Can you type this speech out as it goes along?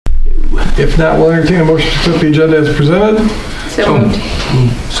If not, we'll entertain a motion to accept the agenda as presented. So moved.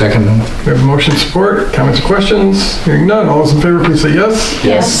 Second. We have a motion support. Comments or questions? Hearing none. All those in favor, please say yes.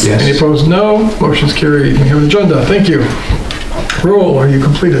 Yes. Yes. Any opposed, no. Motion's carried. We have an agenda. Thank you. Roll, are you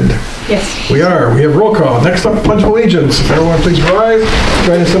completed? Yes. We are. We have roll call. Next up, Pledge of Allegiance. If everyone please rise,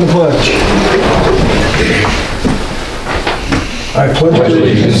 join us in the pledge. I pledge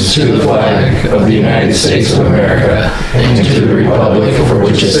Allegiance to the flag of the United States of America and to the republic for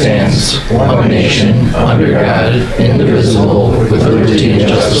which it stands, one nation, under God, indivisible, with liberty and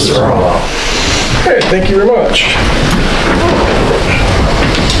justice for all. Okay, thank you very much.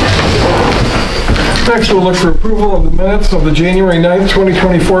 Next, we'll look for approval of the minutes of the January 9th,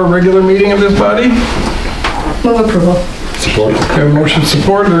 2024 regular meeting of this body. Move approval. Support. We have a motion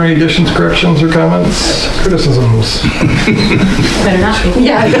support. Are there any additions, corrections, or comments? Criticisms? Better not be.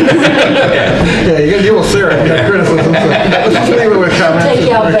 Yeah. Yeah, you gotta deal with Sarah. You got criticisms. Let's just leave it with comments. Take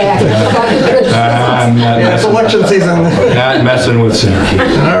you out back. I'm not, Yeah, it's election season. not messing with Sarah.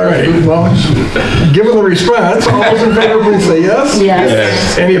 All right, well, given the response, all those in favor, please say yes.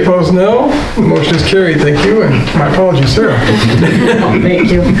 Yes. Any opposed, no. The motion is carried. Thank you, and my apologies, Sarah.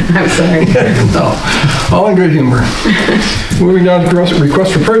 Thank you. I'm sorry. No, all in good humor. Moving down to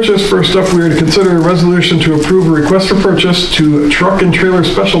request for purchase. First up, we are to consider a resolution to approve a request for purchase to Truck and Trailer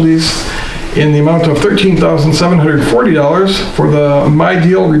Specialties in the amount of $13,740 for the My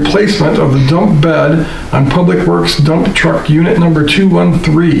Deal replacement of the dump bed on Public Works dump truck unit number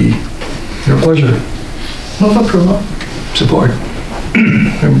 213. Your pleasure. Move approval. Support.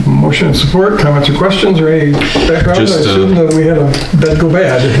 Motion and support, comments or questions, or any background? I Just, assume that we had a bed go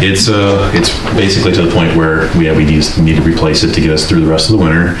bad. It's basically to the point where we need to replace it to get us through the rest of the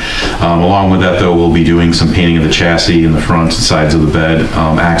winter. Along with that, though, we'll be doing some painting of the chassis in the front sides of the bed,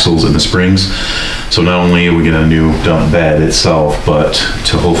 axles and the springs. So not only are we getting a new dump bed itself, but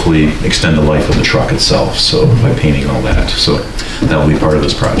to hopefully extend the life of the truck itself. So by painting all that, so that'll be part of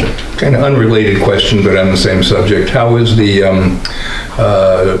this project. Kind of unrelated question, but on the same subject. How is the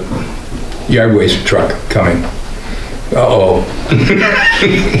yard waste truck coming? Uh-oh.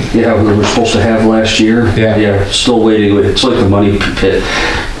 Yeah, we were supposed to have last year. Yeah. Still waiting. It's like the money pit.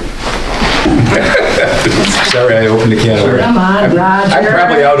 Sorry, I opened the can of worms. Come on, Roger. I'm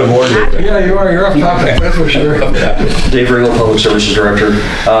probably out of order. Yeah, you are. You're off topic, that's for sure. Dave Ringel, Public Services Director.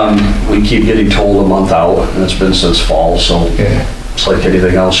 We keep getting told a month out, and it's been since fall, so Yeah. it's like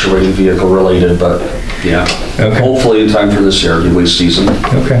anything else, you're waiting vehicle related, but yeah. Okay. Hopefully in time for this yard waste season.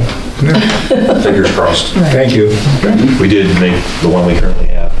 Okay. Fingers crossed. Thank you. We did make the one we currently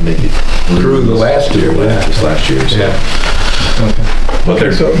have make it Through the last year. this last year. So. Yeah. Okay. But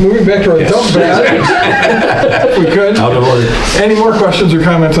there's So moving back to our dump bed, if we could. out of order. Any more questions or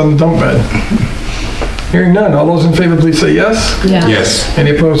comments on the dump bed? Hearing none. All those in favor, please say yes. Yeah. Yes.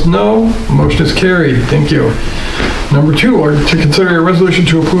 Any opposed, no. Motion is carried. Thank you. Number 2, or to consider a resolution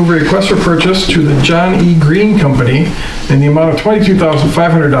to approve a request for purchase to the John E. Green Company in the amount of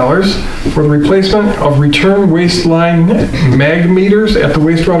 $22,500 for the replacement of return waste line mag meters at the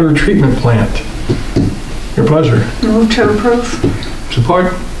wastewater treatment plant. Your pleasure. Move to approve.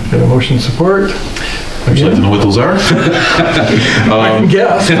 Support. Got a motion support. Would you like to know what those are? I can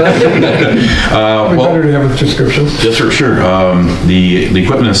guess, but it'd be better to have a description. Yes, sure. The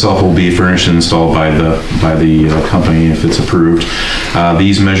equipment itself will be furnished and installed by the company if it's approved.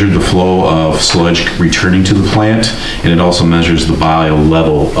 These measure the flow of sludge returning to the plant, and it also measures the bio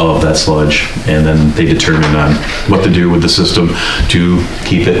level of that sludge, and then they determine on what to do with the system to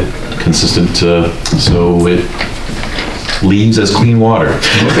keep it consistent so it leaves as clean water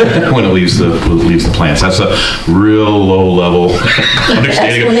when it leaves the plants. That's a real low level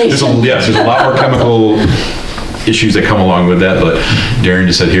understanding. There's a lot more chemical issues that come along with that, but Darren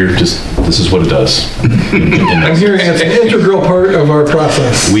just said here, this is what it does. I'm hearing it's an integral part of our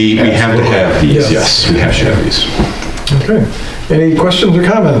process. We have to have these, yes, we have to have these. Okay. Any questions or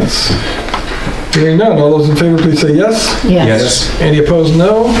comments? Hearing none. All those in favor, please say yes. Yes. Any opposed,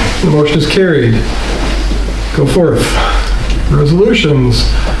 no. The motion is carried. Go forth. Resolutions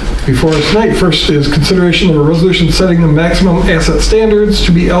before us tonight. First is consideration of a resolution setting the maximum asset standards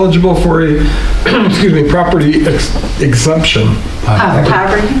to be eligible for a property exemption.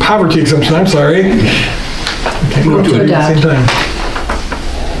 Poverty exemption, I'm sorry. Okay, Move to at the same adopt. time.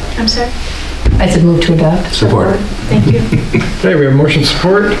 I'm sorry? I said move to adopt. Support. Thank you. Okay, we have motion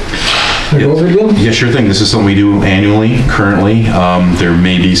support. Go over again. Yeah, sure thing. This is something we do annually currently. There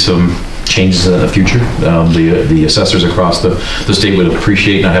may be some changes in the future. The assessors across the state would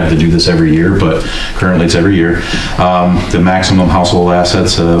appreciate not having to do this every year, but currently it's every year. The maximum household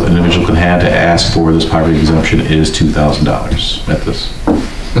assets an individual can have to ask for this poverty exemption is $2,000 at this.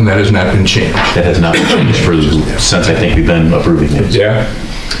 And that has not been changed? That has not been changed since I think we've been approving it. Yeah.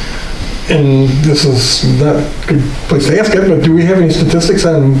 And this is not a good place to ask it, but do we have any statistics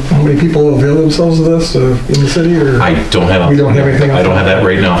on how many people avail themselves of this in the city? Or I don't have. We don't have anything. I don't have that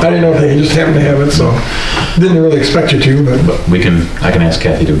right now. I didn't know if they just happened to have it, so didn't really expect you to, but I can ask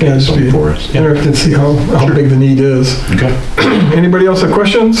Kathy to get just something be for us. interested to see how big the need is. Okay. Anybody else have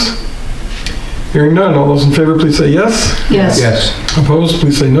questions? Hearing none, all those in favor, please say yes. Yes. Yes. Opposed,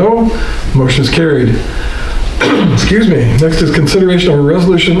 please say no. Motion is carried. Excuse me. Next is consideration of a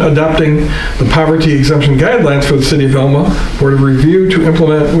resolution adopting the poverty exemption guidelines for the city of Alma, Board of Review to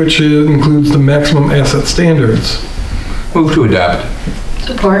implement, which includes the maximum asset standards. Move to adopt.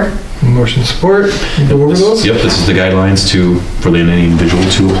 Support. Motion support. Go over those? Yep, this is the guidelines for any individual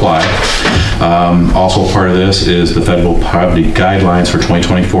to apply. Also part of this is the federal poverty guidelines for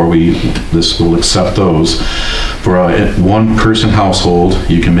 2024. This will accept those. For a one-person household,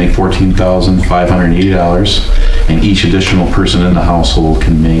 you can make $14,580, and each additional person in the household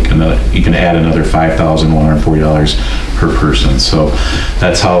can you can add another $5,140 per person. So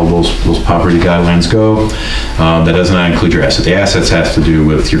that's how those poverty guidelines go. That does not include your assets. The assets has to do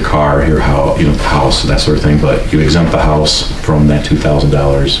with your car, your house, the house, that sort of thing. But you exempt the house from that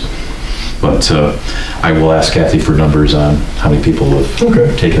 $2,000. But I will ask Kathy for numbers on how many people have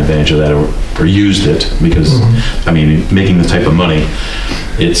taken advantage of that or used it, because I mean, making the type of money,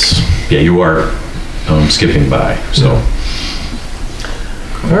 you are skipping by. So.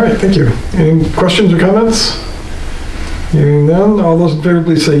 All right, thank you. Any questions or comments? Hearing none, all those in favor,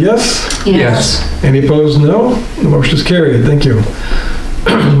 please say yes. Yes. Any opposed, no. The motion is carried. Thank you.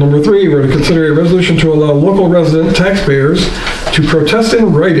 Number 3, we're to consider a resolution to allow local resident taxpayers to protest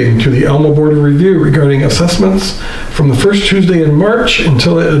in writing to the Alma Board of Review regarding assessments from the first Tuesday in March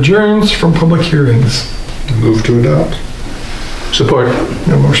until it adjourns from public hearings. Move to adopt. Support.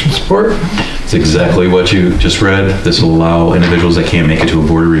 No motion support. It's exactly what you just read. This will allow individuals that can't make it to a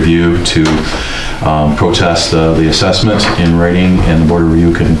board of review to protest the assessment in writing, and the board of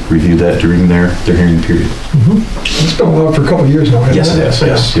review can review that during their hearing period. It's been allowed for a couple of years now, hasn't Yes, it? it has.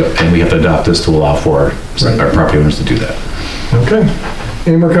 Yes. Yep. And we have to adopt this to allow for our property owners to do that. Okay.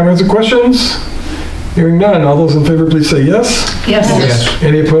 Any more comments or questions? Hearing none, all those in favor, please say yes. Yes. Yes.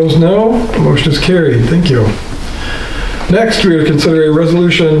 Any opposed, no. The motion is carried. Thank you. Next, we are to consider a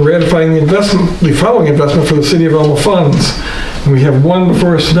resolution ratifying the following investment for the City of Alma funds. And we have one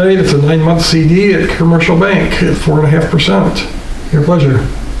before us tonight. It's a 9-month CD at Commercial Bank at 4.5%. Your pleasure.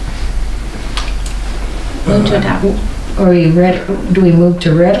 Move to adopt. Do we move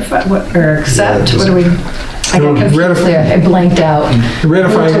to ratify or accept? What do we? I got confused there. I blanked out.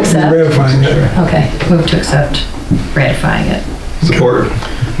 Ratifying it. Okay. Move to accept. Ratifying it. Support.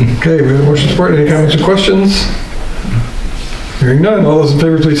 Okay, we have a motion support. Any comments or questions? Hearing none, all those in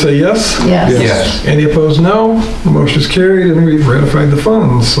favor, please say yes. Yes. Yes. Any opposed, no. The motion is carried, and we've ratified the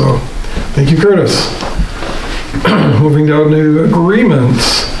funds. So, thank you, Curtis. Moving down to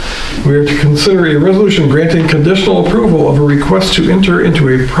agreements. We are to consider a resolution granting conditional approval of a request to enter into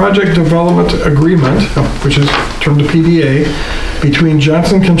a project development agreement, which is termed a PDA, between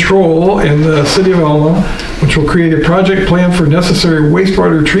Johnson Control and the City of Alma, which will create a project plan for necessary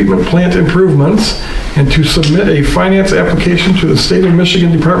wastewater treatment plant improvements, and to submit a finance application to the State of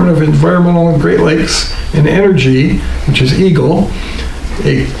Michigan Department of Environmental and Great Lakes and Energy, which is EGLE,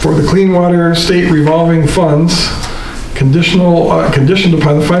 for the Clean Water State Revolving Funds, conditioned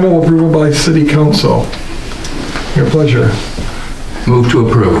upon the final approval by City Council. Your pleasure. Move to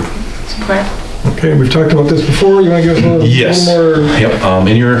approve. Support. Okay, we've talked about this before. You want to give us a little more? Yep.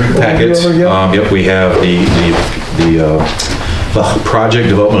 In your packet, yep, we have the project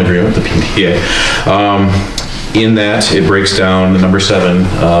development agreement, the PDA. In that, it breaks down the number 7.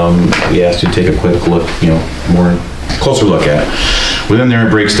 We asked you to take a quick look, closer look at. Within there, it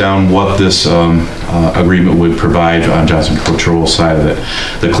breaks down what this agreement would provide on Johnson Control's side of it.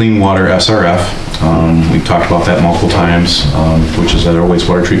 The Clean Water SRF, we've talked about that multiple times, which is at our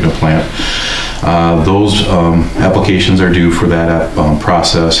wastewater treatment plant. Those applications are due for that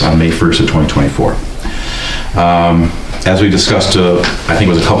process on May 1st of 2024. As we discussed, I think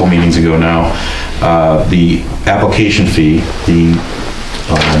it was a couple meetings ago now, the application fee, the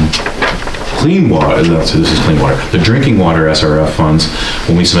clean water, this is clean water, the drinking water SRF funds,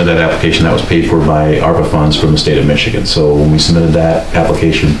 when we submitted that application, that was paid for by ARPA funds from the state of Michigan. So when we submitted that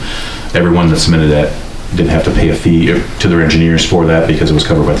application, everyone that submitted that didn't have to pay a fee to their engineers for that because it was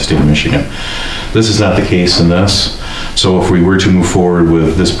covered by the state of Michigan. This is not the case in this. So if we were to move forward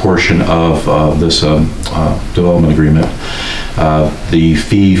with this portion of this development agreement, the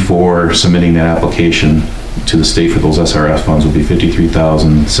fee for submitting that application to the state for those SRF funds would be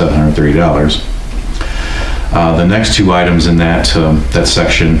 $53,730. The next two items in that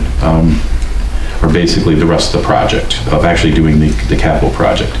section are basically the rest of the project, of actually doing the capital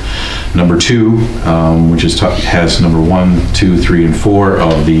project. Number 2, which has number 1, 2, 3, and 4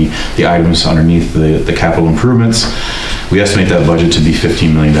 of the items underneath the capital improvements, we estimate that budget to be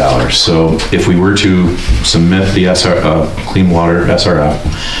 $15 million. So if we were to submit the Clean Water SRF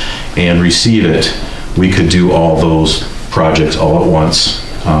and receive it, we could do all those projects all at once,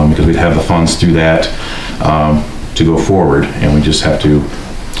 because we'd have the funds through that to go forward, and we just have to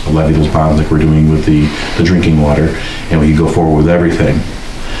levy those bonds like we're doing with the drinking water, and we could go forward with everything.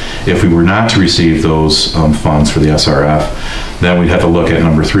 If we were not to receive those funds for the SRF, then we'd have to look at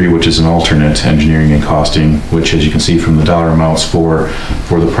number 3, which is an alternate engineering and costing, which, as you can see from the dollar amounts for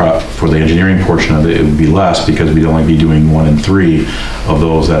the engineering portion of it, it would be less, because we'd only be doing 1 and 3 of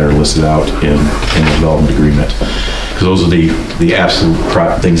those that are listed out in the development agreement. Because those are the absolute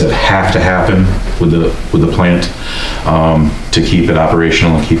things that have to happen with the plant to keep it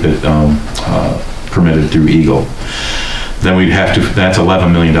operational and keep it permitted through Eagle. Then we'd have to, that's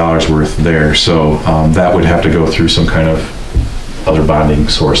 $11 million worth there. So that would have to go through some kind of other bonding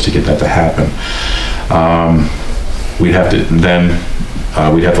source to get that to happen. We'd have to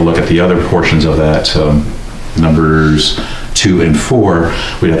look at the other portions of that, numbers 2 and 4,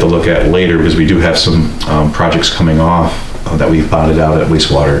 we'd have to look at later, because we do have some projects coming off that we've bonded out at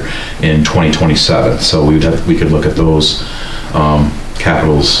wastewater in 2027. So we could look at those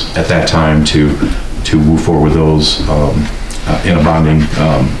capitals at that time to move forward with those in a bonding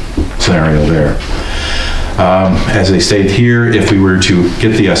scenario there. As they state here, if we were to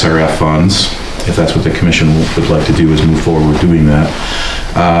get the SRF funds, if that's what the commission would like to do, is move forward with doing that,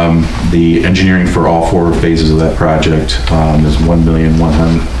 the engineering for all 4 phases of that project is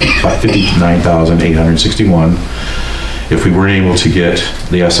 $1,159,861. If we weren't able to get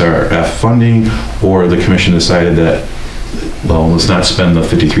the SRF funding, or the commission decided that, well, let's not spend the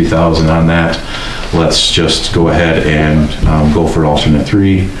 $53,000 on that, let's just go ahead and go for alternate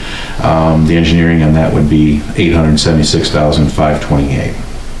 3. The engineering on that would be $876,528.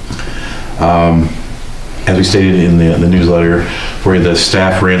 As we stated in the newsletter, where the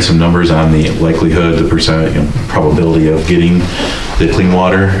staff ran some numbers on the likelihood, the probability of getting the clean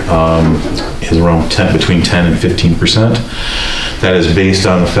water is around between 10 and 15%. That is based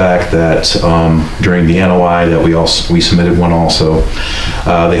on the fact that during the NOI that we submitted one also,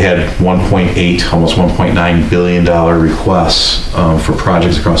 they had 1.8, almost $1.9 billion requests for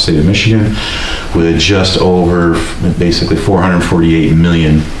projects across the state of Michigan, with just over basically 448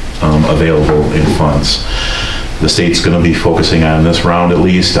 million available in funds. The state's going to be focusing on this round, at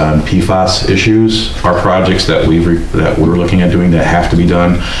least, on PFAS issues. Our projects that we're looking at doing that have to be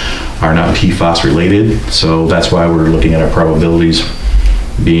done are not PFAS related, so that's why we're looking at our probabilities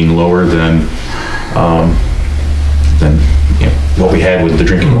being lower than what we had with the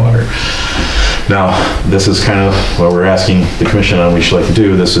drinking water. Now, this is kind of what we're asking the commission on we should like to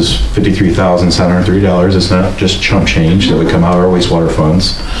do. This is $53,730. It's not just chump change that would come out of our wastewater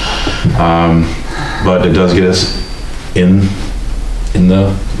funds. But it does get us in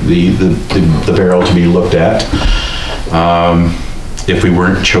the barrel to be looked at. If we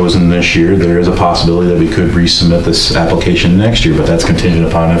weren't chosen this year, there is a possibility that we could resubmit this application next year, but that's contingent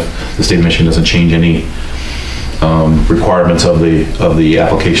upon if the state of Michigan doesn't change any requirements of the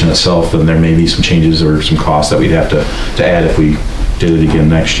application itself, then there may be some changes or some costs that we'd have to add if we did it again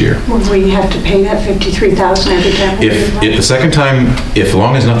next year. Would we have to pay that $53,000 every time? If the second time, as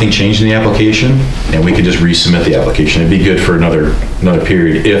long as nothing changed in the application, and we could just resubmit the application, it'd be good for another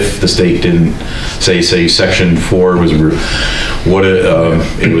period. If the state didn't say section 4 was what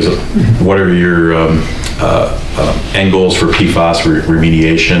are your end goals for PFAS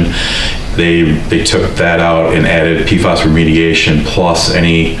remediation? They took that out and added PFAS remediation plus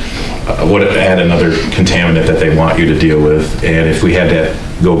any add another contaminant that they want you to deal with. And if we had to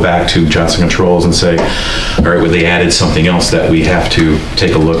go back to Johnson Controls and say, all right, well, they added something else that we have to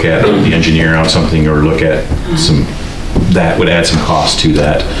take a look at, the engineer on something, or look at some, that would add some cost to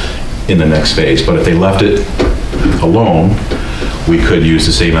that in the next phase. But if they left it alone, we could use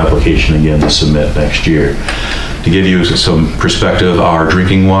the same application again to submit next year. To give you some perspective, our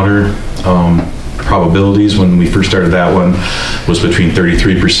drinking water probabilities when we first started that one was between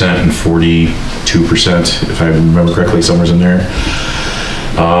 33% and 42%, if I remember correctly, somewhere's in there,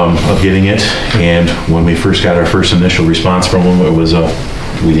 of getting it. And when we first got our first initial response from them, it was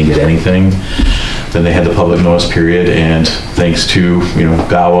we didn't get anything. Then they had the public notice period, and thanks to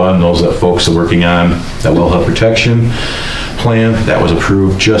GAWA and those that folks are working on that well health protection, plan that was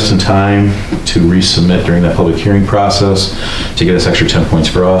approved just in time to resubmit during that public hearing process to get us extra 10 points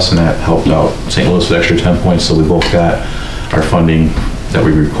for us, and that helped out St. Louis with extra 10 points, so we both got our funding that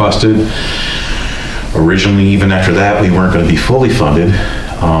we requested. Originally, even after that, we weren't going to be fully funded,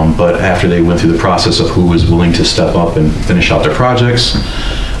 but after they went through the process of who was willing to step up and finish out their projects,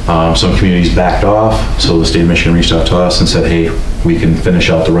 some communities backed off, so the state of Michigan reached out to us and said, hey, we can finish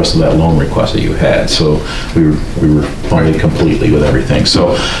out the rest of that loan request that you had. So we were funded completely with everything.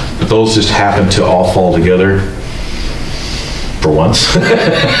 So but those just happened to all fall together for once.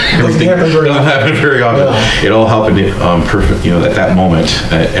 Doesn't happen very often. Yeah. It all happened perfect, at that moment.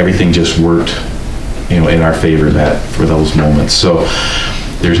 Everything just worked, in our favor for those moments. So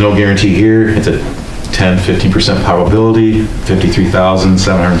there's no guarantee here. It's a 10-15% probability.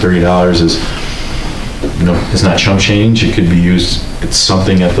 $53,730 is, it's not chump change. It could be used. It's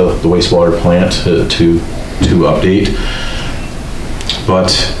something at the wastewater plant to update,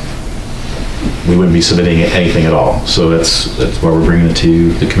 but we wouldn't be submitting anything at all. So that's why we're bringing it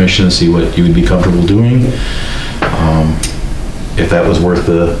to the commission to see what you would be comfortable doing. If that was worth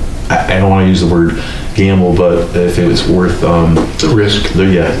I don't want to use the word gamble, but if it was worth the risk.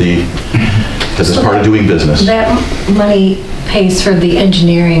 Because it's part of doing business. That money pays for the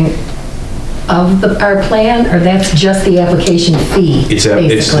engineering of our plan, or that's just the application fee, basically?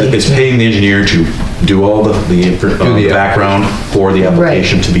 It's paying the engineer to do all the background for the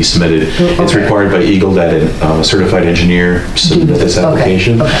application to be submitted. Okay. It's required by Eagle that a certified engineer submit this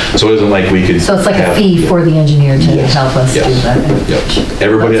application. Okay. So it isn't like we could. So it's like a fee for the engineer to help us do that. Yep.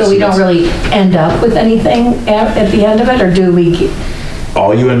 Everybody. So we don't really end up with anything at the end of it, or do we?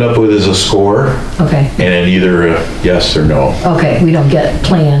 All you end up with is a score. Okay. And then either a yes or no. Okay, we don't get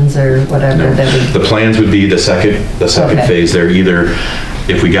plans or whatever. No. The plans would be the second phase. They're either,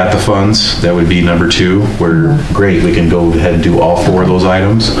 if we got the funds, that would be number 2, where great, we can go ahead and do all 4 of those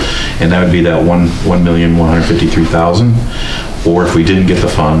items, and that would be that $1,153,000. Or if we didn't get the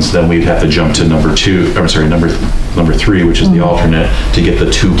funds, then we'd have to jump to number 3, which is the alternate, to get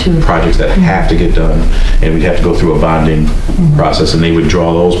the two projects that have to get done, and we'd have to go through a bonding process, and they would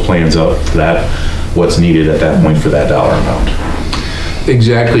draw those plans up for that, what's needed at that point for that dollar amount.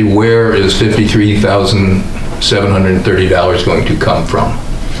 Exactly where is $53,730 going to come from?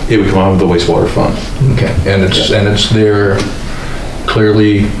 It would come out of the wastewater fund. Okay, and it's there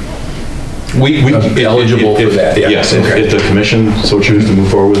clearly. We eligible for that. Yeah. Yes, if the commission so chooses to move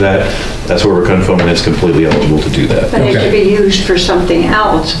forward with that, that's where we're coming from, and it's completely eligible to do that. But it could be used for something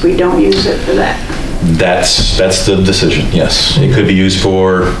else if we don't use it for that. That's the decision, yes. It could be used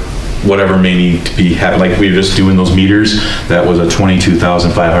for whatever may need to be happening. Like we were just doing those meters, that was a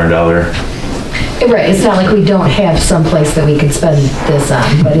 $22,500. Right, it's not like we don't have some place that we could spend this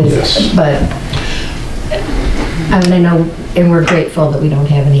on, but I mean, I know, and we're grateful that we don't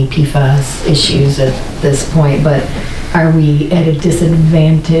have any PFAS issues at this point, but are we at a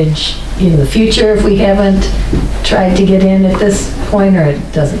disadvantage in the future if we haven't tried to get in at this point, or it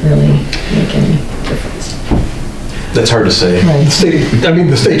doesn't really make any difference? That's hard to say. Right.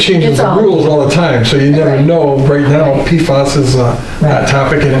 The state changes the rules all the time, so you never know. Right now, PFAS is a hot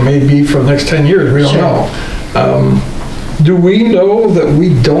topic, and it may be for the next 10 years. We don't know. Do we know that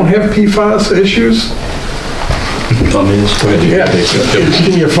we don't have PFAS issues? Go ahead. Yeah.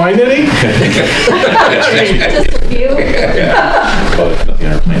 Can you find any? Just a few?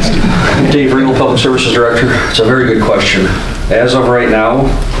 Dave Ringel, Public Services Director. It's a very good question. As of right now,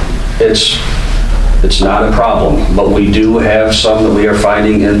 it's not a problem, but we do have some that we are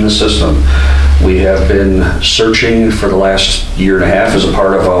finding in the system. We have been searching for the last year and a half as a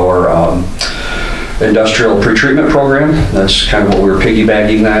part of our industrial pretreatment program. That's kind of what we're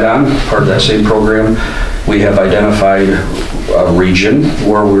piggybacking that on, part of that same program. We have identified a region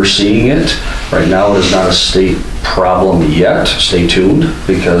where we're seeing it. Right now, it is not a state problem yet. Stay tuned,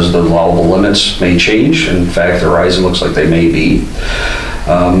 because the allowable limits may change. In fact, the horizon looks like they may be.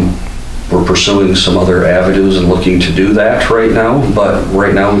 We're pursuing some other avenues and looking to do that right now, but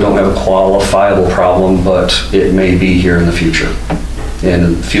right now we don't have a qualifiable problem, but it may be here in the future. And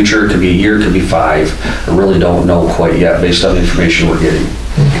in the future, it could be a year, it could be 5. I really don't know quite yet based on the information we're getting.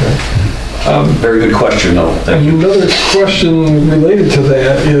 Okay. Very good question, though. Thank you. Another question related to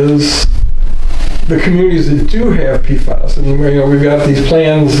that is the communities that do have PFAS. And we've got these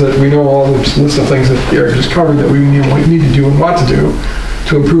plans that we know all the list of things that Eric just covered that we need to do and want to do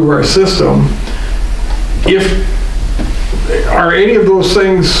to improve our system. Are any of those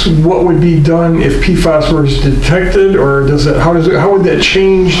things what would be done if PFAS was detected, or how would that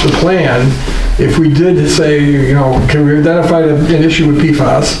change the plan if we did say, okay, we identified an issue with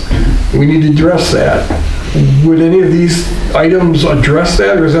PFAS, we need to address that. would any of these items address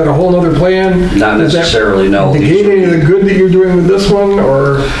that, or is that a whole other plan? Not Does that necessarily, no. negate any of the good that you're doing with this one,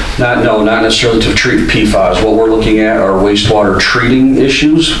 or? Not necessarily to treat PFAS. What we're looking at are wastewater treating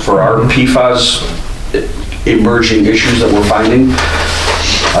issues for our PFAS emerging issues that we're finding.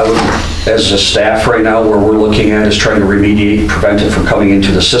 I would, as a staff right now, where we're looking at is trying to remediate, prevent it from coming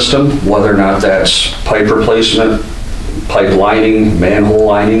into the system, whether or not that's pipe replacement, pipe lining, manhole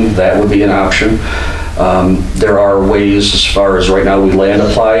lining, that would be an option. There are ways, as far as right now, we land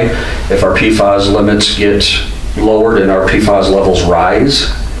apply. If our PFAS limits get lowered and our PFAS levels rise,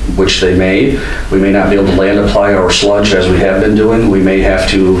 which they may, we may not be able to land apply our sludge as we have been doing. We may have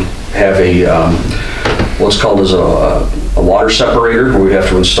to have a, what's called as a water separator, where we have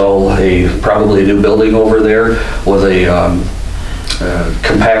to install probably a new building over there with a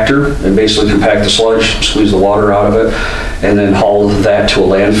compactor, and basically compact the sludge, squeeze the water out of it, and then haul that to a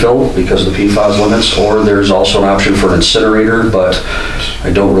landfill because of the PFAS limits. Or there's also an option for an incinerator, but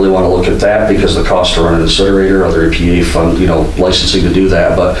I don't really want to look at that because the cost to run an incinerator, other EPA fund, licensing to do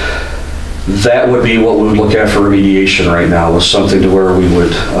that. But that would be what we would look at for remediation right now, was something to where we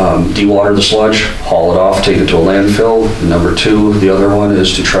would dewater the sludge, haul it off, take it to a landfill. Number two, the other one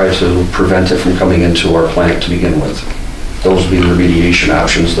is to try to prevent it from coming into our plant to begin with. Those would be the remediation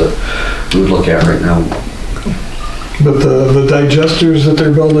options that we would look at right now. But the digesters that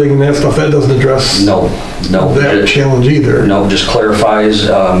they're building and that stuff, that doesn't address No. that challenge either. No, just clarifies,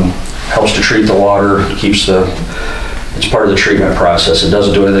 helps to treat the water, it's part of the treatment process. It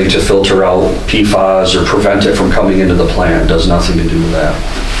doesn't do anything to filter out PFAS or prevent it from coming into the plant. It does nothing to do with that.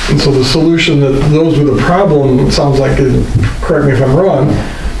 And so the solution that those with a problem, it sounds like, correct me if I'm wrong,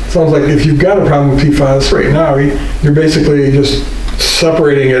 sounds like if you've got a problem with PFAS right now, you're basically just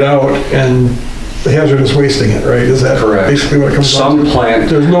separating it out and hazardous wasting it, right? Is that correct? Basically what it comes down to? Some plant...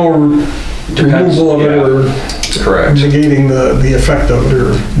 There's no removal of it or correct. negating the effect of it,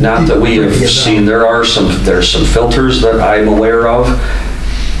 or... Not that we have seen. There's some filters that I'm aware of.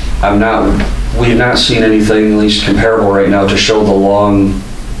 We have not seen anything, at least comparable right now, to show the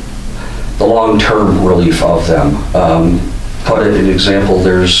long-term relief of them. Put it an example,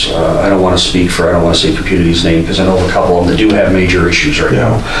 there's, I don't want to say Community's name, because I know a couple of them that do have major issues right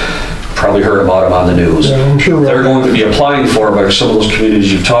now. Probably heard about them on the news. Yeah, I'm sure they're going to be applying for it, but some of those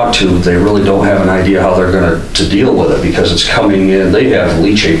communities you've talked to, they really don't have an idea how they're going to deal with it, because it's coming in. They have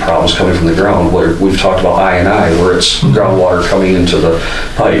leachate problems coming from the ground, where we've talked about I&I, where it's groundwater coming into the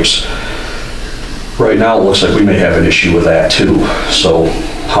pipes. Right now, it looks like we may have an issue with that too. So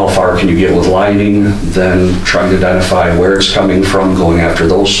how far can you get with lining, then trying to identify where it's coming from, going after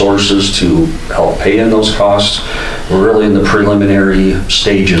those sources to help pay in those costs. We're really in the preliminary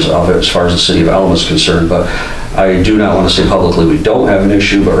stages of it as far as the city of Alma is concerned, but I do not want to say publicly we don't have an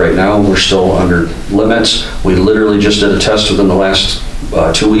issue, but right now we're still under limits. We literally just did a test within the last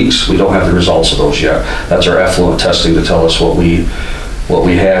 2 weeks. We don't have the results of those yet. That's our effluent testing to tell us what we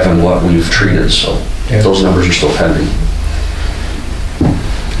have and what we've treated, so those numbers are still pending.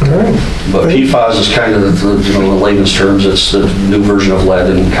 But PFAS is kind of, in layman's terms, it's the new version of lead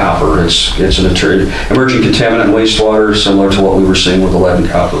and copper. It's an emerging contaminant in wastewater, similar to what we were seeing with the lead and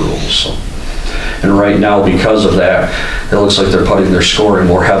copper rules. So. And right now, because of that, it looks like they're putting their scoring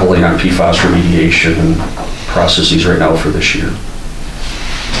more heavily on PFAS remediation and processes right now for this year.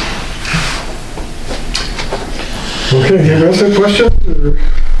 Okay, anybody else have questions or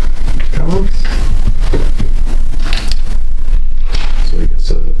comments? So I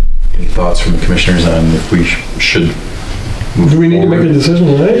guess any thoughts from the commissioners on if we should move Do we need forward? to make a decision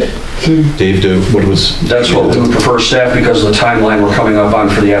tonight? Dave, That's what we would prefer, staff, because of the timeline we're coming up on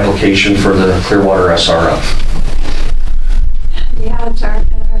for the application for the Clearwater SRF. The odds aren't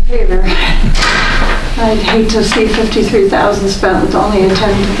in our favor. I'd hate to see 53,000 spent with only a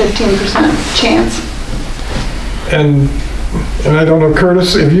 10 to 15% chance. And I don't know,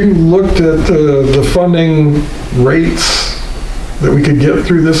 Curtis, if you looked at the funding rates that we could get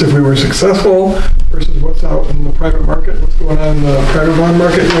through this if we were successful versus what's out in the private market, what's going on in the private bond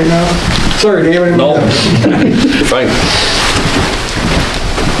market right now? Sorry, Dave. No, you're fine.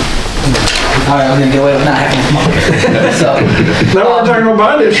 All right, I'm gonna get away with not having to come up. So, Now we're talking about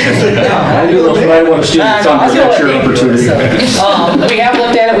bond issues. I knew those might want to steal the thunder, that's your opportunity. we have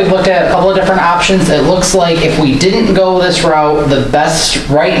looked at it. We've looked at a couple of different options. It looks like if we didn't go this route, the best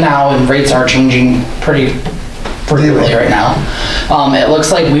right now, and rates are changing pretty frequently right now. It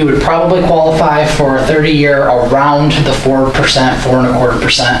looks like we would probably qualify for a 30-year around the 4%,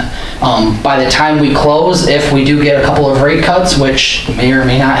 4.25%. By the time we close, if we do get a couple of rate cuts, which may or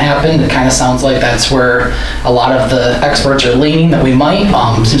may not happen, it kind of sounds like that's where a lot of the experts are leaning that we might,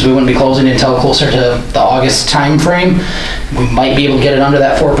 since we wouldn't be closing until closer to the August time frame, we might be able to get it under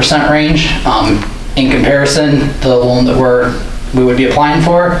that 4% range. In comparison, the loan that we would be applying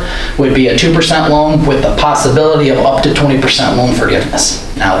for would be a 2% loan with the possibility of up to 20% loan forgiveness.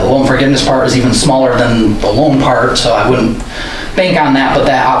 Now, the loan forgiveness part is even smaller than the loan part, so I wouldn't bank on that, but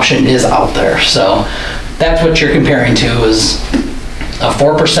that option is out there. So that's what you're comparing to, is a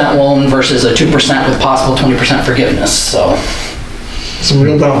 4% loan versus a 2% with possible 20% forgiveness. So Some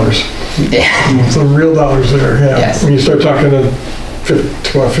real dollars. yeah. Some real dollars there, yeah. Yes. When you start talking a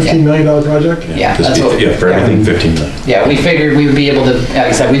 $15 million project? Yeah, that's what, Yeah, for everything, 15 million. yeah, we figured we would be able to, like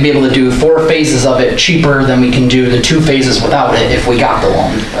I said, we'd be able to do 4 phases of it cheaper than we can do the 2 phases without it if we got the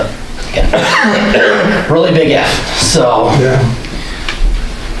loan. But again, really big if, so. Yeah.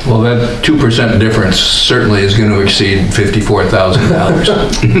 Well, that 2% difference certainly is going to exceed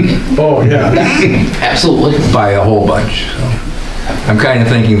 $54,000 Oh, yeah. Absolutely. by a whole bunch. So I'm kind of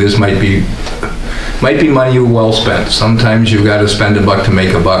thinking this might be money well spent. Sometimes you've got to spend a buck to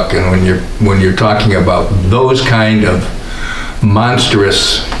make a buck, and when you're talking about those kind of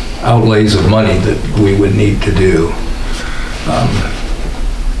monstrous outlays of money that we would need to do,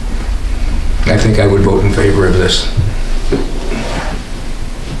 I think I would vote in favor of this.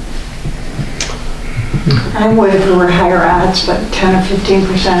 I would if we were higher odds, but 10 or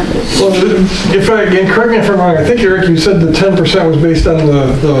 15%. Well, again, correct me if I'm wrong, I think, Eric, you said the 10% was based on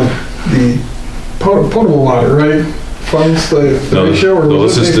the potable water, right? Funds, the ratio, or No,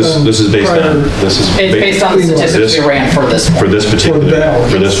 was this it is based on, It's based on the statistics we ran for this one. for this particular,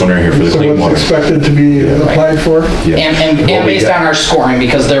 for this one right here, for the So clean water. what's expected to be applied for? Yeah. And based on our scoring,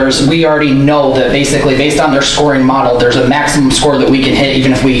 because we already know that basically based on their scoring model, there's a maximum score that we can hit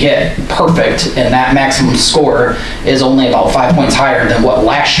even if we hit perfect, and that maximum score is only about 5 points higher than what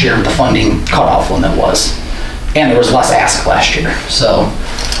last year the funding cutoff limit was. And there was less ask last year, so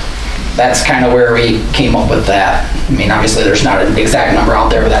that's kind of where we came up with that. I mean, obviously there's not an exact number out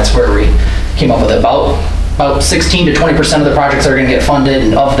there, but that's where we came up with it. About 16 to 20% of the projects are going to get funded,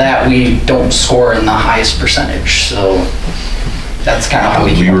 and of that, we don't score in the highest percentage. So that's kind of how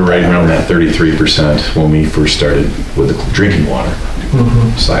we We came were up with right that around number. that 33% when we first started with the drinking water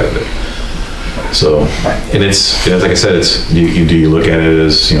side of it. So, and it's, like I said, it's, you look at it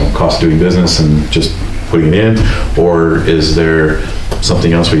as, cost of doing business and just putting it in, or is there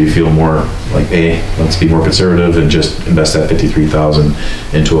something else where you feel more like, hey, let's be more conservative and just invest that 53,000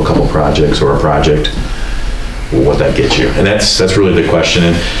 into a couple projects or a project, what that gets you? And that's really the question.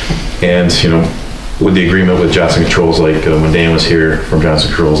 And with the agreement with Johnson Controls, like when Dan was here from Johnson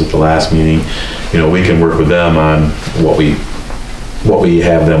Controls at the last meeting, we can work with them on what we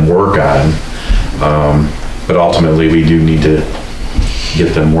have them work on. But ultimately, we do need to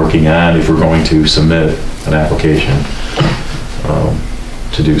get them working on if we're going to submit an application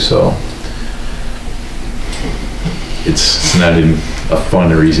to do so. It's not a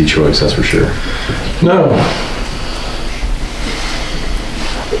fun or easy choice, that's for sure. No.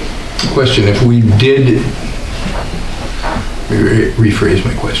 Question, if we did, rephrase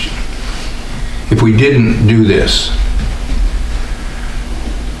my question. If we didn't do this,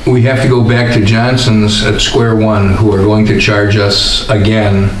 we have to go back to Johnson's at square one, who are going to charge us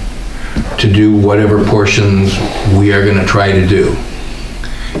again to do whatever portions we are going to try to do.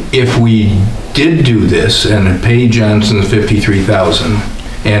 If we did do this and pay Johnson 53,000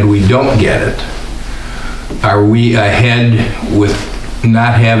 and we don't get it, are we ahead with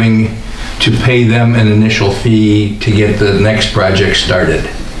not having to pay them an initial fee to get the next project started?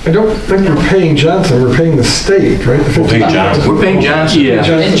 I don't think we're paying Johnson, we're paying the state, right? We're paying Johnson. We're paying Johnson.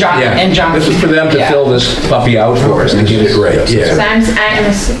 And Johnson. This is for them to Yeah. fill this puppy out for us and get it right. So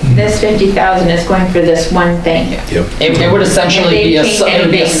this 50,000 is going for this one thing. It would essentially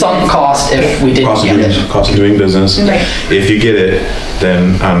be a sunk cost if we didn't get it. Cost of doing business. Right. If you get it,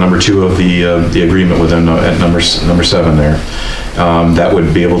 then on number 2 of the agreement with them at number 7 there, that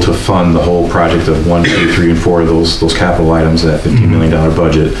would be able to fund the whole project of 1, 2, 3, and 4 of those capital items, that $15 million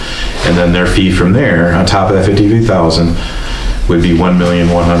budget. And then their fee from there, on top of that 53,000, would be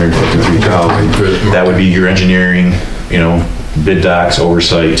 $1,153,000. That would be your engineering, bid docs,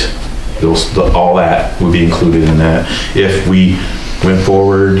 oversight, all that would be included in that. If we went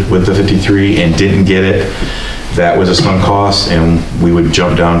forward with the 53 and didn't get it, that was a sunk cost, and we would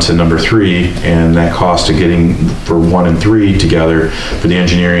jump down to number 3, and that cost of getting for 1 and 3 together for the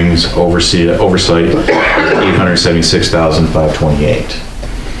engineering's oversight, $876,528.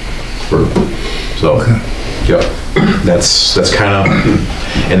 So, yep, that's kind of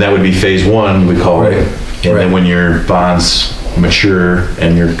And that would be phase one, we call it. And then when your bonds mature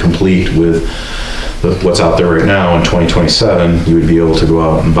and you're complete with what's out there right now in 2027, you would be able to go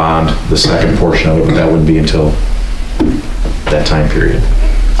out and bond the second portion of it, but that wouldn't be until that time period.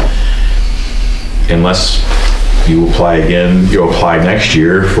 Unless you apply again, you'll apply next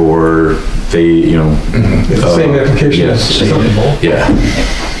year for It's the same application as acceptable. Yeah.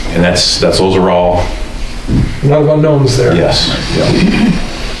 And those are all, A lot of unknowns there. yes.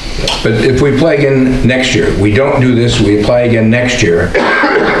 But if we apply again next year, we don't do this, we apply again next year,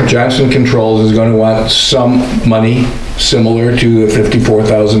 Johnson Controls is going to want some money similar to the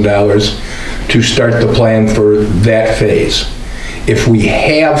 $54,000 to start the plan for that phase. If we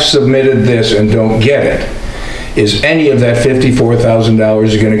have submitted this and don't get it, is any of that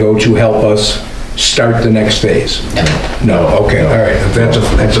 $54,000 going to go to help us start the next phase? No, okay, all right, that's a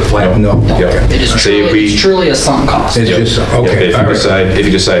flat no. Yep. It is Say if truly, it's truly a sunk cost. It's just, okay, If all right.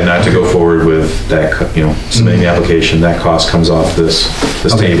 you decide not to go forward with that, submitting the application, that cost comes off this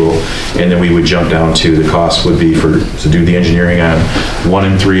table, and then we would jump down to the cost would be to do the engineering on 1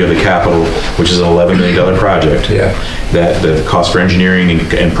 and 3 of the capital, which is an $11 million project. Yeah. That the cost for engineering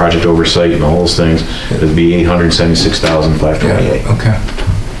and project oversight and all those things would be $876,528. Okay.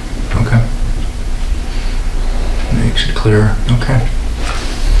 Makes it clearer, okay.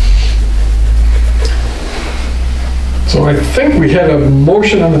 So I think we had a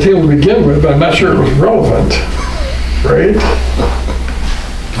motion on the table to begin with, but I'm not sure it was relevant, right?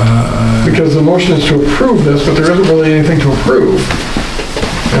 Because the motion is to approve this, but there isn't really anything to approve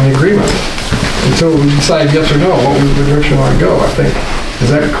in the agreement until we decide yes or no, what direction we want to go, I think. Is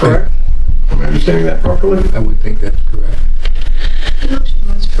that correct? Am I understanding that properly? I would think that's correct. The motion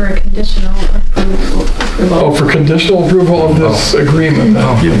was for a conditional approval. Oh, for conditional approval of this agreement.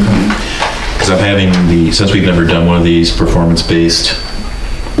 Because I'm having since we've never done one of these performance-based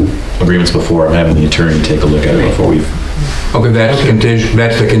agreements before, I'm having the attorney take a look at it before we've... Okay, that's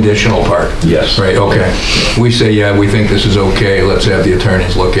the conditional part. Yes. Right, okay. We say, yeah, we think this is okay, let's have the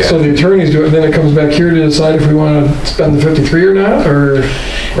attorneys look at So it. the attorneys do it, then it comes back here to decide if we want to spend the 53 or not, or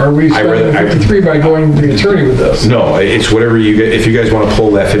are we spending the 53 by going to the attorney with this? No, it's whatever if you guys want to pull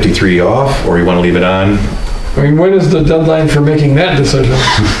that 53 off, or you want to leave it on. I mean, when is the deadline for making that decision?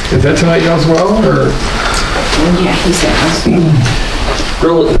 Is that tonight as well, or? Yeah, he said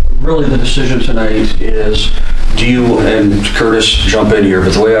Really, the decision tonight is, do you, and Curtis, jump in here,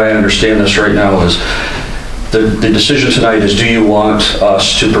 but the way I understand this right now is, the decision tonight is, do you want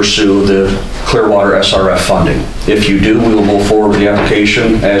us to pursue the Clearwater SRF funding? If you do, we will move forward with the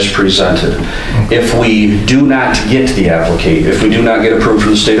application as presented. If we do not get the application, if we do not get approved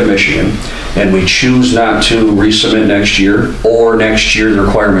from the state of Michigan, and we choose not to resubmit next year, or next year the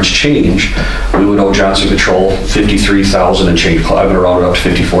requirements change, we would owe Johnson Control $53,000 and change. I'm going to round it up to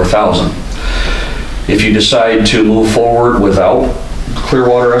 $54,000. If you decide to move forward without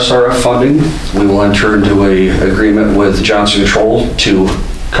Clearwater SRF funding, we will enter into an agreement with Johnson Control to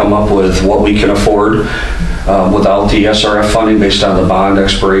come up with what we can afford without the SRF funding based on the bond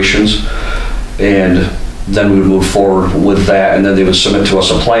expirations. And then we would move forward with that, and then they would submit to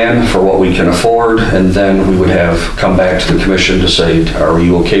us a plan for what we can afford, and then we would come back to the commission to say, are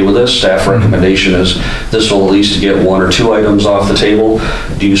you okay with this? Staff recommendation is this will at least get 1 or 2 items off the table.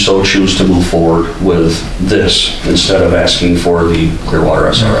 Do you so choose to move forward with this instead of asking for the Clearwater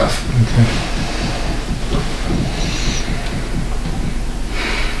SRF? Okay.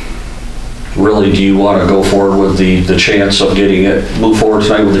 Really, do you want to go forward with the chance of getting it, move forward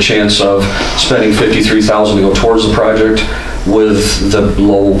tonight with the chance of spending $53,000 to go towards the project with the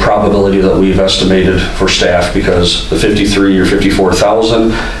low probability that we've estimated for staff, because the 53 or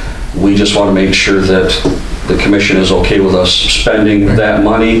 54,000, we just want to make sure that the commission is okay with us spending that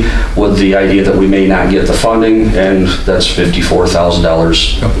money with the idea that we may not get the funding, and that's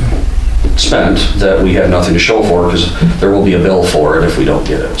 $54,000 spent that we have nothing to show for, because there will be a bill for it if we don't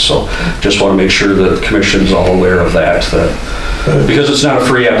get it. So just want to make sure that the commission's all aware of that, because it's not a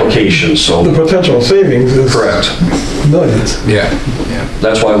free application, so. The potential savings is Correct. millions. Yeah.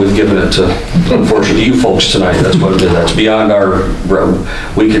 That's why we've given it to, unfortunately, you folks tonight. That's what it is. That's beyond our,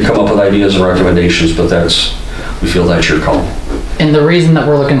 we could come up with ideas and recommendations, but we feel that's your call. And the reason that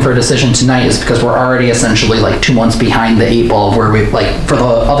we're looking for a decision tonight is because we're already essentially like 2 months behind the 8 ball, where we, like, for the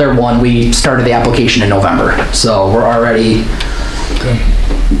other one, we started the application in November. So we're already,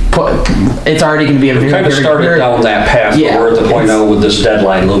 it's already going to be a very, Kind of started down that path, but we're at the point now with this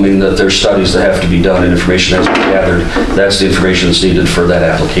deadline looming that there's studies that have to be done and information has to be gathered. That's the information that's needed for that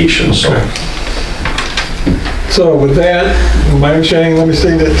application, so. So with that, my understanding, let me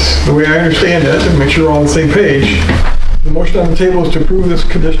say that the way I understand it, and make sure we're all on the same page, The motion on the table is to approve this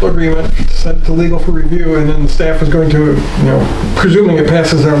conditional agreement, send it to legal for review, and then the staff is going to, presuming it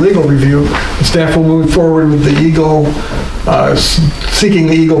passes our legal review, the staff will move forward with the Eagle, seeking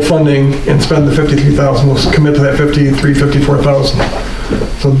the Eagle funding and spend the $53,000. We'll commit to that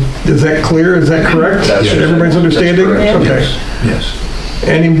 $54,000. So is that clear? Is that correct? Everybody's understanding? That's correct. Okay. Yes.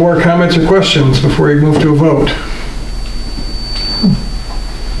 Any more comments or questions before we move to a vote?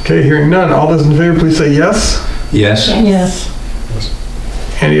 Okay, hearing none. All those in favor, please say yes. Yes. Yes.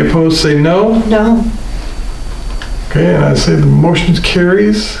 Any opposed, say no. No. Okay, and I say the motion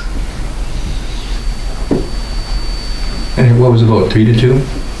carries. And what was the vote, 3-2? I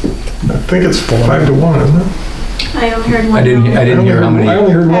think it's 5-1, isn't it? I only heard one. I didn't hear how many. I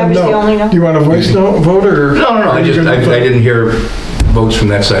only heard I one was the no. only no. Do you want a voice vote or? No, I didn't hear votes from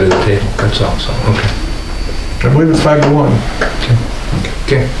that side of the table, that's all, so, okay. I believe it's 5-1.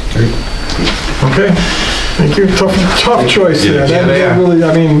 Okay. Okay, thank you. Tough choice there. Yeah, That yeah. really,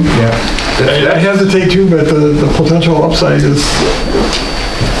 I mean, I hesitate to, but the potential upside is,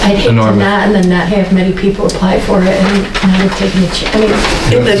 I'd hate to Enormous. not, and then not have many people apply for it and not have taken a chance. I mean,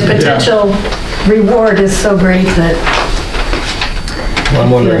 if the potential reward is so great that, I'm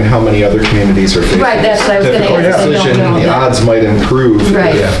wondering how many other communities are facing right, that's what I was going to difficult ask. I don't decision. know The that. odds might improve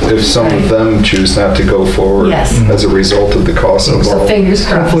Right. if some Right. of them choose not to go forward Yes. as a result of the cost So involved. fingers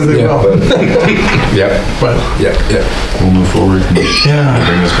crossed. hopefully they will. Yep, But, yep. We'll move forward and yeah.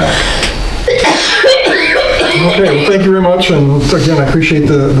 bring this back. Okay, well, thank you very much. And again, I appreciate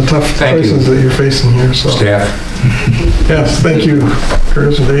the tough Thank you. choices that you're facing here, so. Staff. Yes, thank you,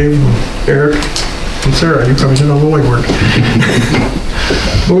 Curtis and Dave and Eric and Sarah. You probably did all the legwork.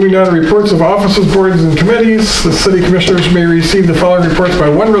 Moving on to reports of offices, boards, and committees. The city commissioners may receive the following reports by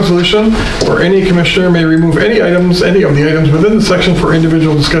one resolution, or any commissioner may remove any of the items within the section for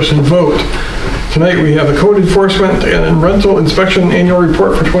individual discussion and vote. Tonight, we have the Code Enforcement and Rental Inspection Annual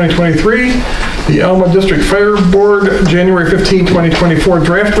Report for 2023, the Alma District Fire Board, January 15, 2024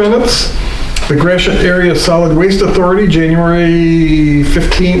 draft minutes, the Gratiot Area Solid Waste Authority, January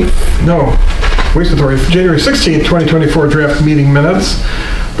 16, 2024 draft meeting minutes,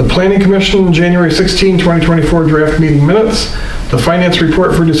 the Planning Commission, January 16, 2024 draft meeting minutes, the Finance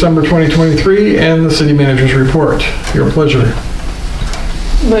Report for December 2023, and the City Manager's Report. Your pleasure.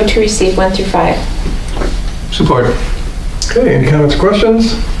 Move to receive 1 through 5. Support. Okay, any comments or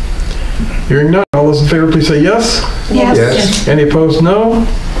questions? Hearing none, all those in favor, please say yes. Yes. Any opposed, no.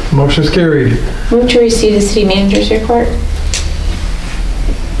 Motion is carried. Move to receive the city manager's report.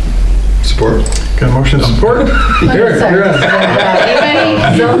 Support. Got a motion to support? Eric, you're on.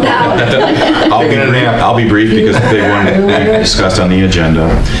 Anybody zoned out? I'll be brief because the big one we discussed on the agenda.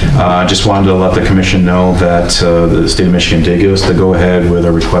 Just wanted to let the commission know that the state of Michigan did give us the go-ahead with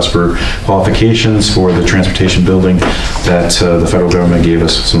a request for qualifications for the transportation building that the federal government gave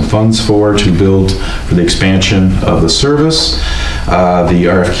us some funds for to build for the expansion of the service. The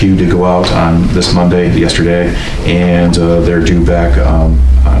RFQ did go out on this Monday, yesterday, and they're due back on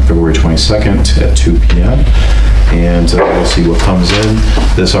February 22nd at 2 p.m. And we'll see what comes in.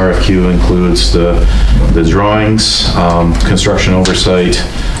 This RFQ includes the drawings, construction oversight,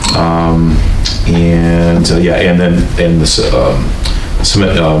 and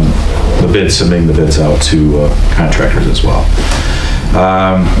submitting the bids out to contractors as well.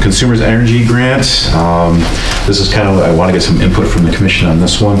 Consumers Energy Grant. This is kind of, I want to get some input from the commission on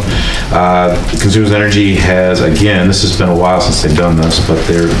this one. Consumers Energy has, again, this has been a while since they've done this, but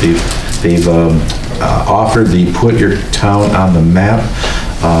they've offered the Put Your Town on the Map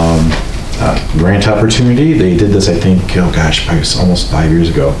grant opportunity. They did this, I think, probably almost 5 years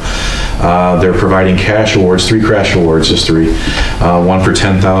ago. They're providing cash awards, 3 cash awards, just 3. One for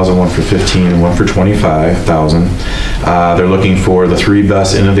 $10,000, one for $15,000, and one for $25,000. They're looking for the 3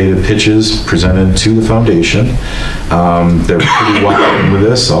 best innovative pitches presented to the foundation. They're pretty wide with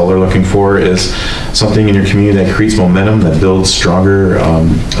this. All they're looking for is something in your community that creates momentum, that builds stronger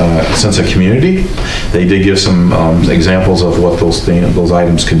sense of community. They did give some examples of what those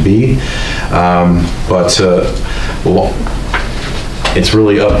items could be. It's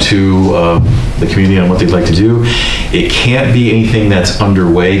really up to the community on what they'd like to do. It can't be anything that's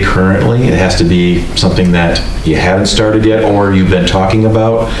underway currently. It has to be something that you haven't started yet or you've been talking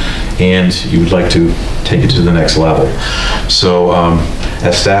about and you would like to take it to the next level. So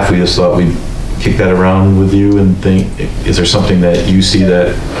as staff, we just thought we'd kick that around with you and think, is there something that you see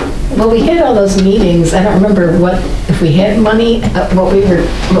that? Well, we had all those meetings. I don't remember if we had money, what we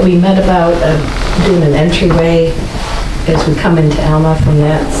met about doing an entryway as we come into Alma from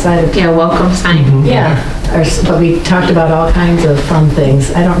that side of. Yeah, welcome sign. Yeah, but we talked about all kinds of fun things.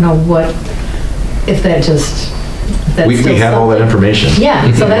 I don't know if that just That's We still have all that something. information.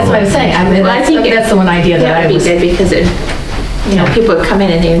 Yeah, so that's what I'm saying. I mean, Well, I think that's the one idea that That I would be was. good because it, people would come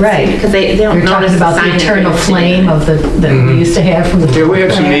in and they would Right. see, because they don't You're notice talking the about the sign. eternal flame of that we used to have from the. Yeah, we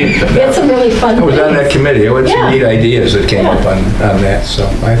had some plant. neat- We had some really fun I was on that things. committee. I had some Yeah. neat ideas that came up on that, so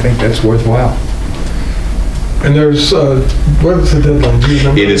I think that's worthwhile. And there's, what's the deadline? Do you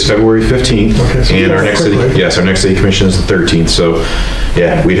remember? It is February 15th, Okay, so and our next city, quickly. yes, our next city commission is the 13th, so,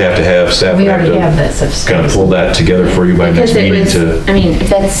 yeah, we'd have to have staff. We would have already to have that stuff. kind of pull that together for you by next Because it meeting was, to, I mean, if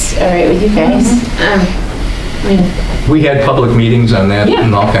that's all right with you guys. I mean, We had public meetings on that Yeah.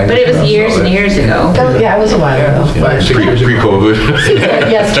 and all kinds of but it stuff. was years so and that- years ago. Yeah, it was a while Yeah, ago. it was 5, 6 years ago. pre-COVID.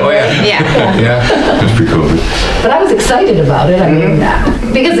 Yes, Oh, yeah. Yeah. Yeah. It was pre-COVID. but I was excited about it. I mean,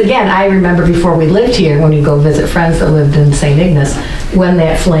 because again, I remember before we lived here, when you go visit friends that lived in St. Ignace, when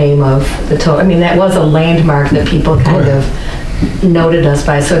that flame of the I mean, that was a landmark that people kind of noted us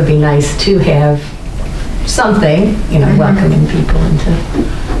by. So it'd be nice to have something, welcoming people into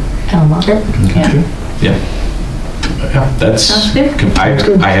Alma. Yeah. Yeah. Yeah, that's, Sounds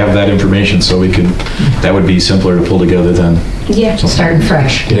good. I have that information, so we can, that would be simpler to pull together than. Yeah. Starting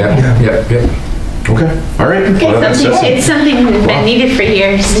fresh. Yeah, yeah, yeah. Okay, all right. Well, that's- It's something that's been needed for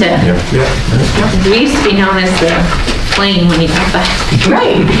years to, we used to be known as the flame when you come by.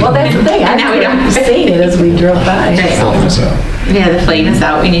 Right. Well, that's the thing. And now we don't. I've seen it as we drove by. Right. So. Yeah, the flame is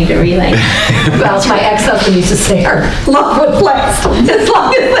out, we need to relight. Well, my ex-husband used to say our love would last as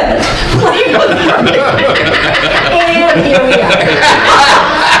long as that flame was burning. And here we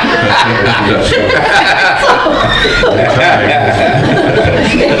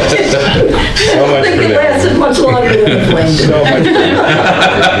So much I for think it that. lasted much longer than the flame did.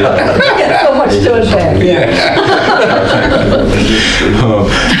 So much to unpack, yeah. All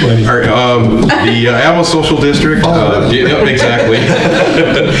right, the Alma Social District, yeah, exactly.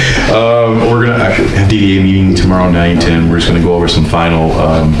 We're gonna actually have DDA meeting tomorrow night, and we're just gonna go over some final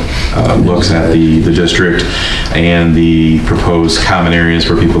looks at the district and the proposed common areas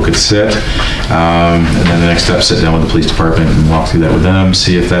where people could sit. And then the next step, sit down with the police department and walk through that with them,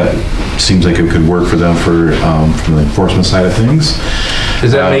 see if that seems like it could work for them from the enforcement side of things.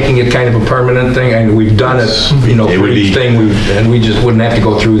 Is that making it kind of a permanent thing? I mean, we've done it, It for would each be- thing, and we just wouldn't have to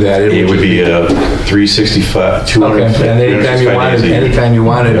go through that. It would be a 365, 200. Okay, and anytime you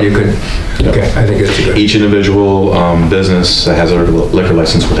wanted, you could, okay, I think it's good. Each individual business that has a liquor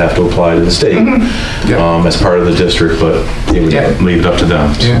license would have to apply to the state as part of the district, but it would Yeah. leave it up to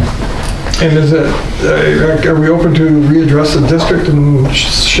them. Yeah. And is it, are we open to readdress the district and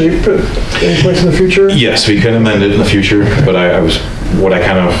shape it any place in the future? Yes, we can amend it in the future, but what I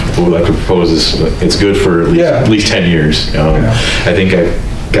kind of would like to propose is it's good for at least 10 years. I think I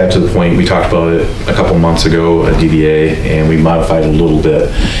got to the point, we talked about it a couple months ago at DDA, and we modified it a little bit,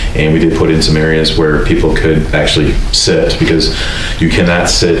 and we did put in some areas where people could actually sit, because you cannot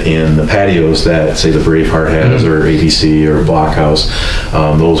sit in the patios that, say, the Braveheart has, or ABC, or Blockhouse.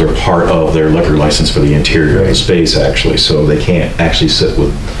 Those are part of their liquor license for the interior of the space, actually, so they can't actually sit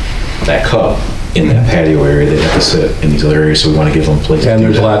with that cup in that patio area. They have to sit in these other areas, so we want to give them places. And to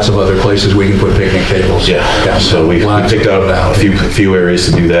do there's that. lots of other places we can put picnic tables. Yeah, so we Lots picked of them out a few areas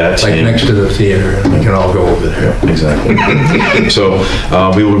to do that. Like and- next to the theater, and we can all go over there. Exactly. So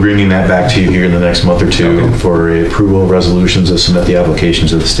we will be bringing that back to you here in the next month or two for a approval of resolutions to submit the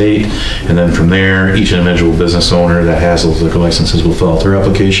applications to the state. And then from there, each individual business owner that has those liquor licenses will fill out their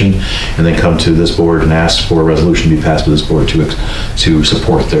application and then come to this board and ask for a resolution to be passed to this board to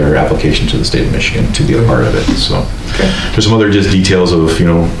support their application to the state of Michigan to be a part of it. So there's some other just details of,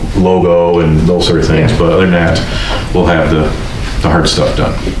 logo and those sort of things. But other than that, we'll have the hard stuff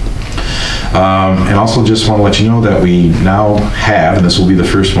done. And also just want to let you know that we now have, and this will be the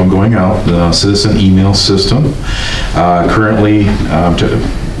first one going out, the citizen email system. Currently,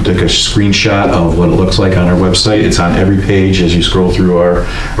 took a screenshot of what it looks like on our website. It's on every page as you scroll through our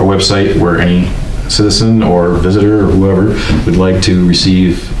website, where any citizen or visitor or whoever would like to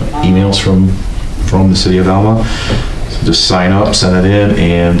receive emails from the city of Alma. So just sign up, send it in,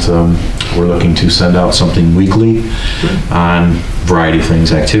 and we're looking to send out something weekly on a variety of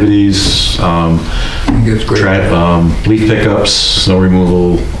things, activities, I think that's great. leaf pickups, snow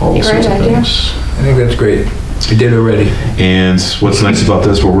removal, all those sorts of things. I think that's great. We did already. And what's nice about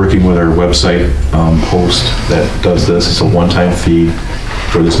this, we're working with our website host that does this. It's a one-time fee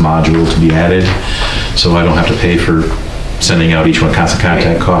for this module to be added, so I don't have to pay for sending out each one. Constant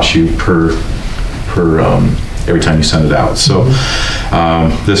Contact costs you per every time you send it out. So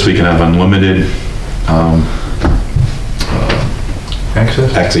this we can have unlimited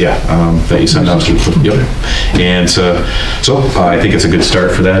Access? Yeah, that you send out to, yep. And so I think it's a good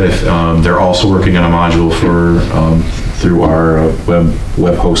start for that. If they're also working on a module for through our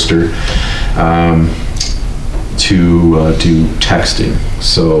web hoster to do texting.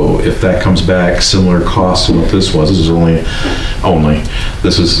 So if that comes back similar cost to what this was, this is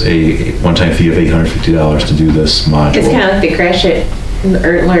this is a one-time fee of $850 to do this module. It's kind of like the crash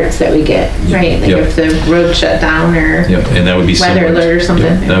alerts that we get, right? Like if the road shut down or and that would be weather alert or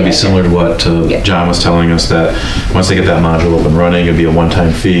something. That would be similar to what John was telling us, that once they get that module up and running, it'd be a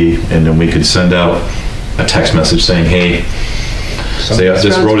one-time fee, and then we could send out a text message saying, hey,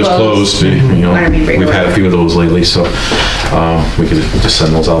 this road is closed. You know, we've had a few of those lately, so we could just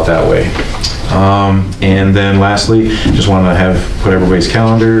send those out that way. And then lastly, just want to put everybody's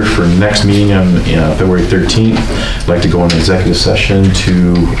calendar for next meeting on February 13th. I'd like to go into executive session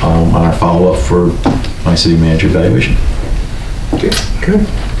on our follow-up for my city manager evaluation. Okay, good.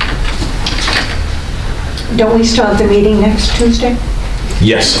 Don't we still have the meeting next Tuesday?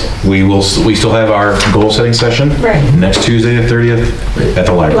 Yes, we will. We still have our goal-setting session next Tuesday, the 30th, at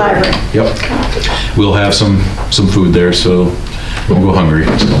the library. Yep. We'll have some food there, so we'll go hungry.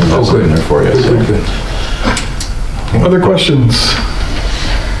 So good in there for you. So. Good. Other questions?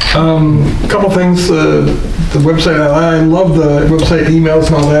 Couple things. The website. I love the website emails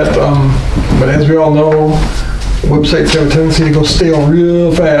and all that. But as we all know, websites have a tendency to go stale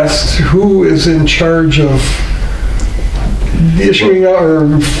real fast. Who is in charge of issuing out or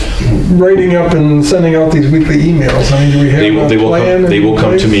writing up and sending out these weekly emails? I mean, do we have they will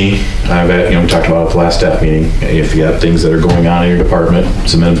come to me. We talked about it at the last staff meeting. If you have things that are going on in your department,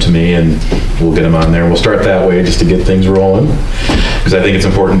 submit them to me and we'll get them on there. We'll start that way just to get things rolling, because I think it's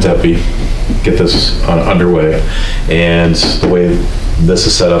important that we get this underway. And the way this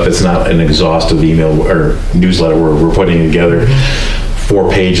is set up, it's not an exhaustive email or newsletter where we're putting together 4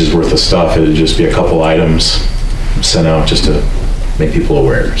 pages worth of stuff. It'd just be a couple items sent out just to make people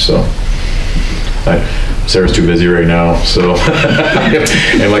aware. So Sarah's too busy right now, so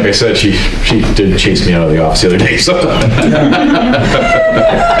and like I said, she did chase me out of the office the other day. So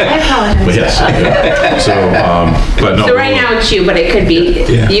but yes, but no. So right now it's you, but it could be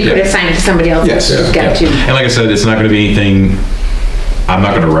you could assign it to somebody else. Yes, to. And like I said, it's not going to be anything. I'm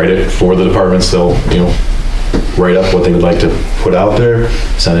not going to write it for the departments. They'll write up what they would like to put out there,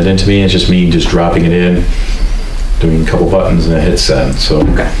 send it in to me. It's just me just dropping it in, doing a couple buttons, and hit send. So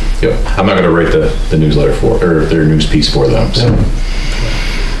I'm not going to write the newsletter or their news piece for them. So.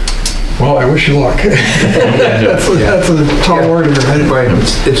 Well, I wish you luck. That's a tall order. Right.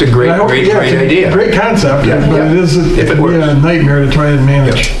 It's a great idea. Great concept, but it is a nightmare to try and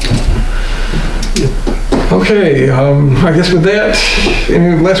manage. Okay, I guess with that,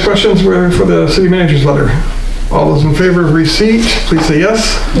 any last questions for the city manager's letter? All those in favor of receipt, please say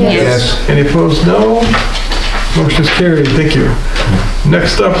yes. Yes. Any opposed, no. Motion is carried. Thank you.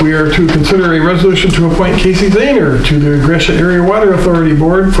 Next up, we are to consider a resolution to appoint Casey Zahner to the Gratiot Area Water Authority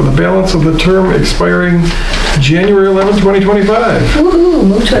Board for the balance of the term expiring January 11, 2025. Woohoo,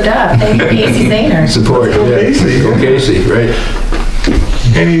 move to adopt. Thank you, Casey Zahner. Support. Go Casey. Go Casey, right.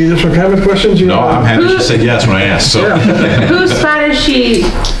 Any additional comments, questions? No, I'm happy she said yes when I asked. So. Whose spot is she?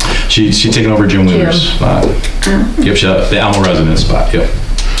 She's taking over Jim Wheeler's spot. Yep, the Alma resident spot. Yep.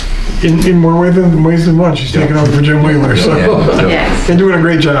 In more ways than one, she's taking over for Jim Wheeler, so and doing a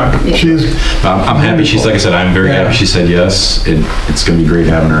great job. She's. I'm happy. She's like I said. I'm very happy. She said yes. It's going to be great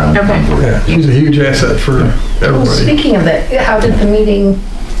having her on board. Yeah, she's a huge asset for everybody. Well, speaking of that, how did the meeting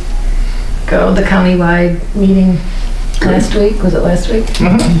go? The countywide meeting last week? Was it last week?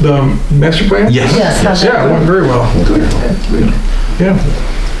 Mm-hmm. The master plan? Yes. Yes. Yeah, it went very well. Good. Yeah.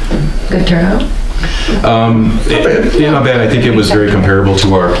 Good turnout. Not bad. I think it was very comparable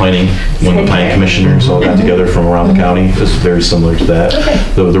to our planning when the planning commissioners all got together from around the county. It was very similar to that. Okay.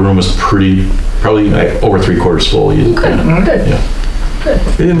 The room was probably over 3/4 full. Good. Good. Yeah. Good.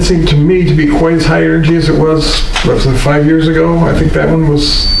 It didn't seem to me to be quite as high energy as it was 5 years ago. I think that one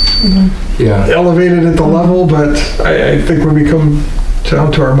was elevated at the level, but I think when we come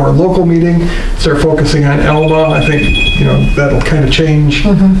down to our more local meeting, start focusing on Alma, I think that'll kind of change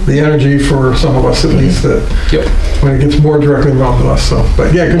the energy for some of us at least, that when it gets more directly involved with us. So,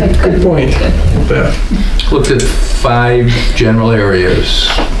 but yeah, good point. Yeah. Looked at 5 general areas.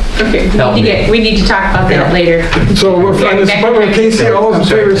 Okay, we need to talk about that later. So on this appointment, Casey, all those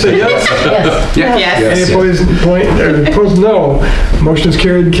in favor say yes? Yes. Any opposed, no. Motion is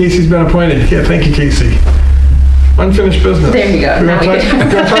carried. Casey's been appointed. Yeah, thank you, Casey. Unfinished business. There you go. We're going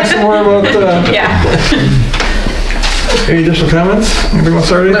to talk some more about... Yeah. Any additional comments? Anybody want to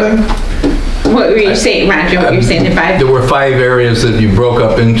start anything? What were you saying, Roger, what you're saying, the five? There were 5 areas that you broke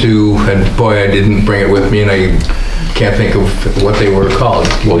up into, and boy, I didn't bring it with me, and I can't think of what they were called.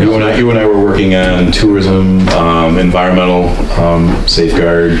 Well, you and I were working on tourism, environmental,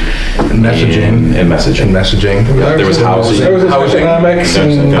 safeguard, Messaging. and messaging. And messaging. There was housing. There was economics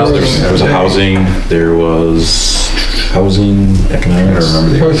and There was housing. There was housing, economics. I don't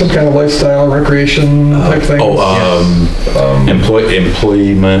remember there was some kind of lifestyle, recreation type thing. Employment.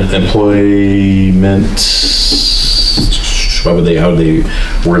 How did they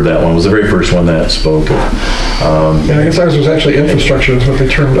word that one? It was the very first one that spoke. Yeah, I guess ours was actually infrastructure is what they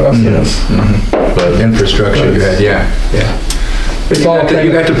termed us as. But infrastructure, you had, yeah. It's all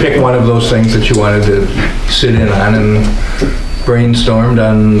You got to pick one of those things that you wanted to sit in on, and brainstormed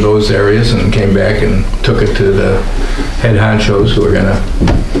on those areas and came back and took it to the head honchos who are gonna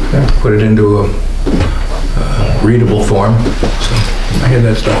put it into a readable form. So I had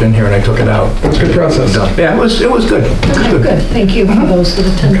that stuff in here and I took it out. It's a good process. Yeah, it was good. Good, thank you for those that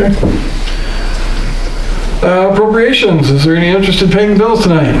attended. Appropriations, is there any interest in paying bills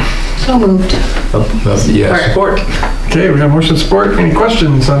tonight? So moved. Yeah, support. Okay, we have motion support. Any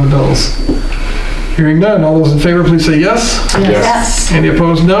questions on the bills? Hearing none, all those in favor, please say yes. Yes. Any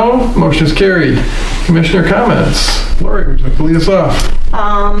opposed, no. Motion is carried. Commissioner comments. Lori, would you like to lead us off?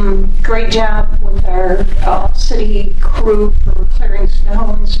 Great job with our city crew for clearing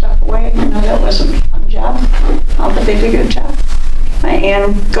snow and stuff away. I know that wasn't a fun job, but they did a good job.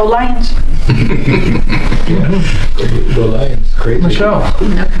 And go Lions. Go Lions. Crazy. Michelle?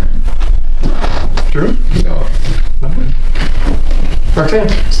 Drew? No. Nothing? Roxanne?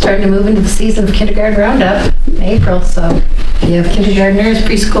 Starting to move into the season of kindergarten roundup in April, so if you have kindergartners,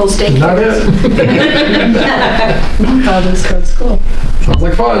 preschools, daycare. Not it. All those go to school. Sounds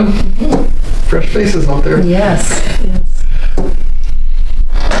like fun. Fresh faces out there. Yes.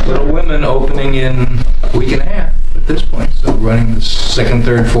 Little Women opening in a week and a half at this point. So running the 2nd,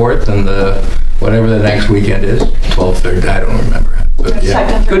 3rd, 4th, and the whatever the next weekend is, 12th, 3rd, I don't remember. But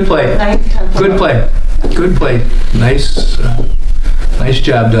yeah, good play. Good play. Good play. Nice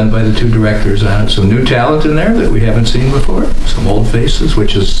job done by the 2 directors on it. Some new talent in there that we haven't seen before. Some old faces,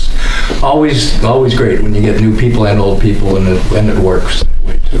 which is always great when you get new people and old people, and it works that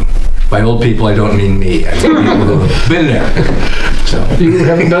way too. By old people, I don't mean me. I mean people who have been there. So You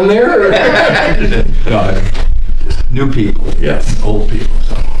haven't done there? Or? no, just new people. Yes. Old people.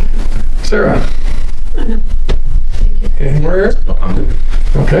 So. Sarah? Anything more here?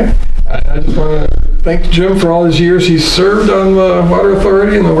 Okay. I just want to thank Jim for all his years he's served on the Water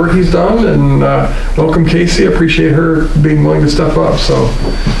Authority and the work he's done, and welcome Casey. I appreciate her being willing to step up, so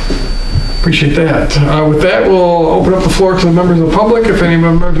appreciate that. With that, we'll open up the floor to the members of the public. If any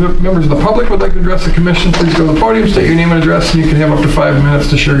members of the public would like to address the commission, please go to the podium, state your name and address, and you can have up to 5 minutes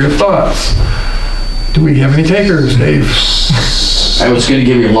to share your thoughts. Do we have any takers, Dave? I was going to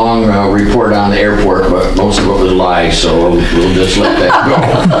give you a long report on the airport, but most of it was lies, so we'll just let that go.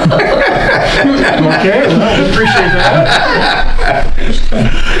 Okay, well, I appreciate that.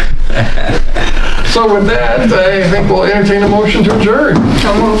 So with that, I think we'll entertain a motion to adjourn.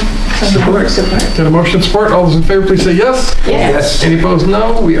 Support. Got a motion and support. All those in favor, please say yes. Yes. Any opposed,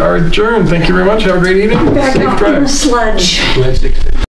 no. We are adjourned. Thank you very much. Have a great evening. Back Safe out in the drive. sludge.